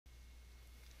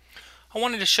I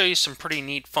wanted to show you some pretty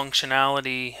neat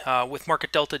functionality with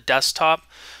marketdelta Desktop.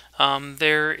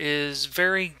 There is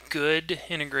very good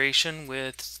integration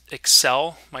with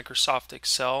Excel, Microsoft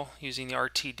Excel, using the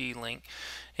RTD link.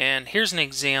 And here's an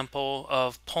example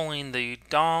of pulling the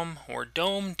DOM or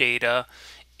DOME data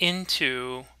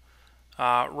into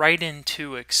right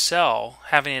into Excel,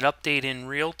 having it update in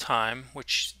real time,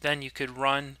 which then you could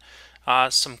run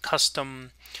some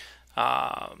custom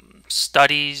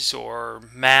studies or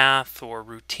math or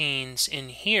routines in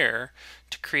here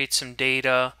to create some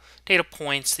data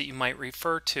points that you might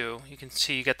refer to. You can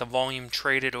see you got the volume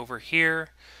traded over here.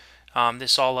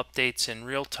 This all updates in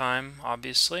real time,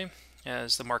 obviously,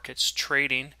 as the market's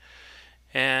trading,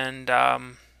 and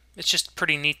it's just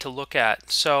pretty neat to look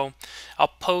at. So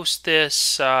I'll post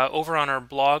this over on our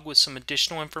blog with some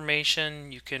additional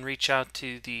information. You can reach out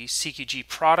to the CQG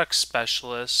product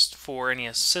specialist for any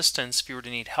assistance if you were to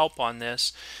need help on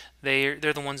this. They're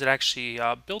the ones that actually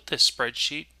built this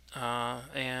spreadsheet,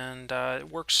 and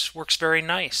it works very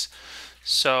nice.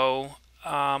 So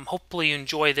hopefully you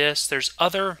enjoy this. There's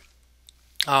other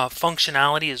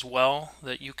functionality as well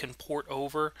that you can port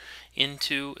over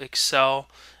into Excel,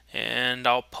 and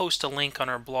I'll post a link on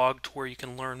our blog to where you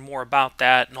can learn more about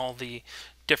that and all the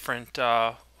different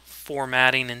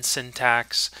formatting and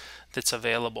syntax that's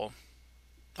available.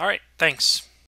 All right, thanks.